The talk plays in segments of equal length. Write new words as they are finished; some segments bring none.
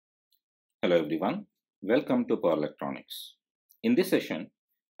Hello everyone, welcome to Power Electronics. In this session,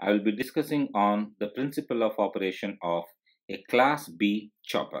 I will be discussing on the principle of operation of a Class B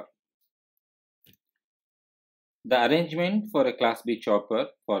chopper. The arrangement for a Class B chopper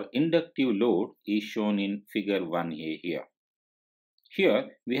for inductive load is shown in figure 1A here. Here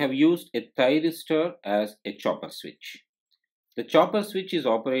we have used a thyristor as a chopper switch. The chopper switch is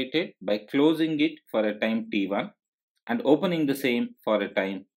operated by closing it for a time t1 and opening the same for a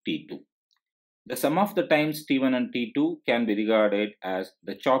time t2. The sum of the times t1 and t2 can be regarded as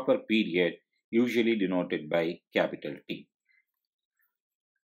the chopper period, usually denoted by capital T.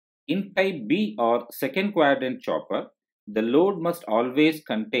 In type B or second quadrant chopper, the load must always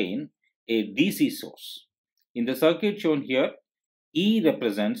contain a DC source. In the circuit shown here, E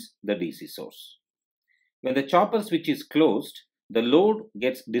represents the DC source. When the chopper switch is closed, the load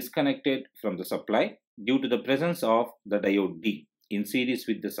gets disconnected from the supply due to the presence of the diode D in series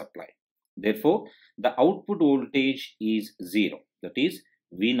with the supply. Therefore, the output voltage is 0, that is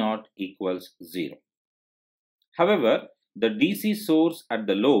V0 equals 0. However, the DC source at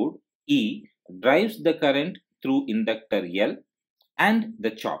the load E drives the current through inductor L and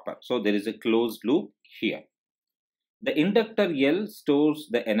the chopper. So, there is a closed loop here. The inductor L stores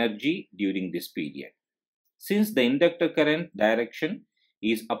the energy during this period. Since the inductor current direction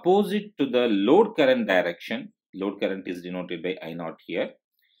is opposite to the load current direction, load current is denoted by I0 here,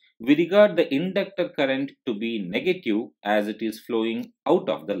 we regard the inductor current to be negative as it is flowing out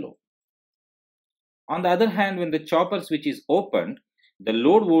of the load. On the other hand, when the chopper switch is opened, the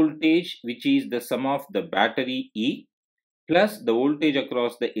load voltage, which is the sum of the battery E plus the voltage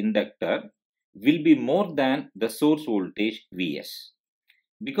across the inductor, will be more than the source voltage Vs.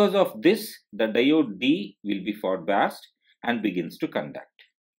 Because of this, the diode D will be forward-biased and begins to conduct.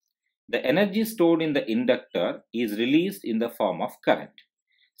 The energy stored in the inductor is released in the form of current.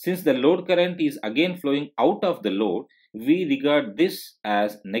 Since the load current is again flowing out of the load, we regard this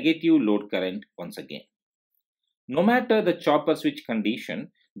as negative load current once again. No matter the chopper switch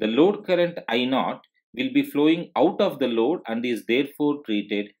condition, the load current I0 will be flowing out of the load and is therefore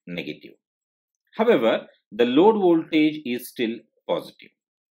treated negative. However, the load voltage is still positive.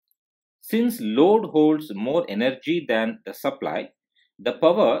 Since load holds more energy than the supply, the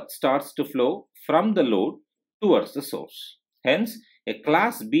power starts to flow from the load towards the source. Hence, a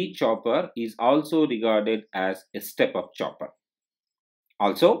Class B chopper is also regarded as a step-up chopper.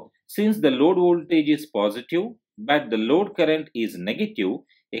 Also, since the load voltage is positive but the load current is negative,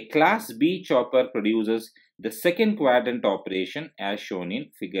 a Class B chopper produces the second quadrant operation as shown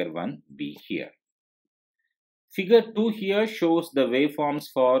in figure 1B here. Figure 2 here shows the waveforms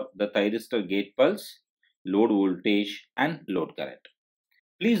for the thyristor gate pulse, load voltage and load current.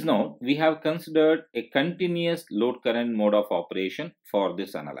 Please note, we have considered a continuous load current mode of operation for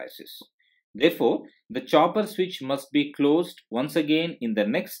this analysis. Therefore, the chopper switch must be closed once again in the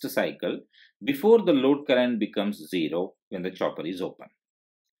next cycle before the load current becomes 0 when the chopper is open.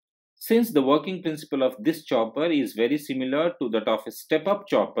 Since the working principle of this chopper is very similar to that of a step-up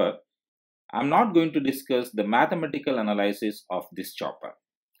chopper, I am not going to discuss the mathematical analysis of this chopper.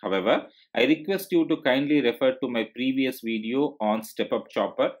 However, I request you to kindly refer to my previous video on step-up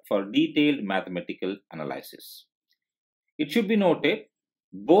chopper for detailed mathematical analysis. It should be noted,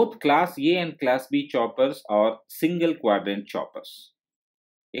 both Class A and Class B choppers are single quadrant choppers.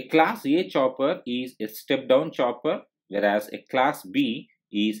 A Class A chopper is a step-down chopper, whereas a Class B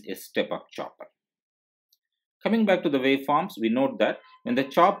is a step-up chopper. Coming back to the waveforms, we note that when the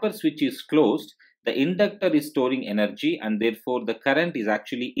chopper switch is closed, the inductor is storing energy and therefore the current is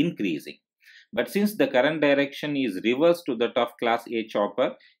actually increasing. But since the current direction is reversed to that of Class A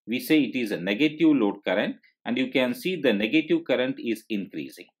chopper, we say it is a negative load current and you can see the negative current is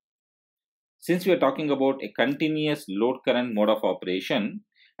increasing. Since we are talking about a continuous load current mode of operation,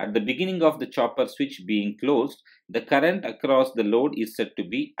 at the beginning of the chopper switch being closed, the current across the load is said to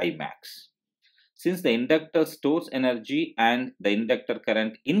be Imax. Since the inductor stores energy and the inductor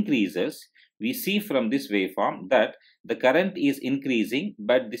current increases, we see from this waveform that the current is increasing,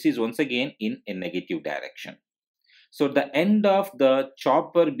 but this is once again in a negative direction. So, at the end of the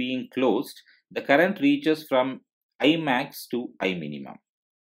chopper being closed, the current reaches from Imax to I minimum.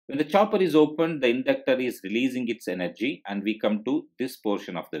 When the chopper is opened, the inductor is releasing its energy and we come to this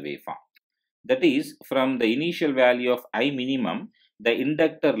portion of the waveform. That is, from the initial value of I minimum, the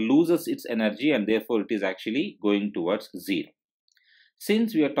inductor loses its energy and therefore it is actually going towards 0.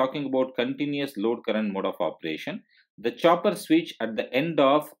 Since we are talking about continuous load current mode of operation, the chopper switch at the end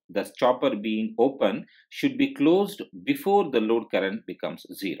of the chopper being open should be closed before the load current becomes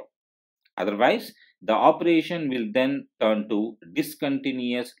 0. Otherwise, the operation will then turn to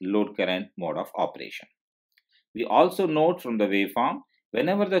discontinuous load current mode of operation. We also note from the waveform,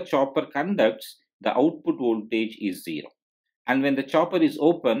 whenever the chopper conducts, the output voltage is 0. And when the chopper is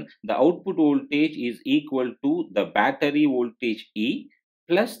open, the output voltage is equal to the battery voltage E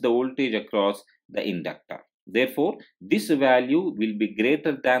plus the voltage across the inductor. Therefore, this value will be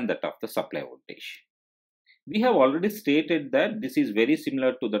greater than that of the supply voltage. We have already stated that this is very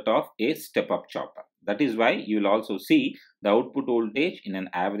similar to that of a step-up chopper. That is why you will also see the output voltage in an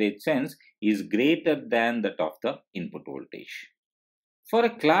average sense is greater than that of the input voltage. For a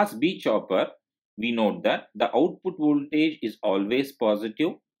class B chopper, we note that the output voltage is always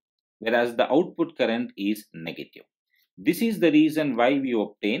positive, whereas the output current is negative. This is the reason why we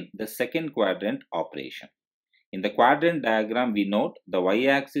obtain the second quadrant operation. In the quadrant diagram, we note the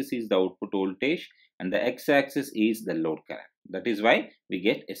y-axis is the output voltage and the x-axis is the load current. That is why we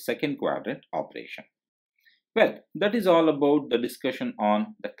get a second quadrant operation. Well, that is all about the discussion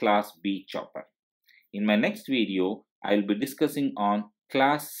on the class B chopper. In my next video, I will be discussing on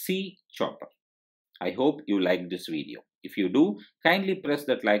class C chopper. I hope you liked this video. If you do, kindly press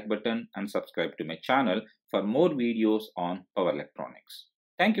that like button and subscribe to my channel for more videos on power electronics.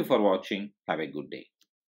 Thank you for watching. Have a good day.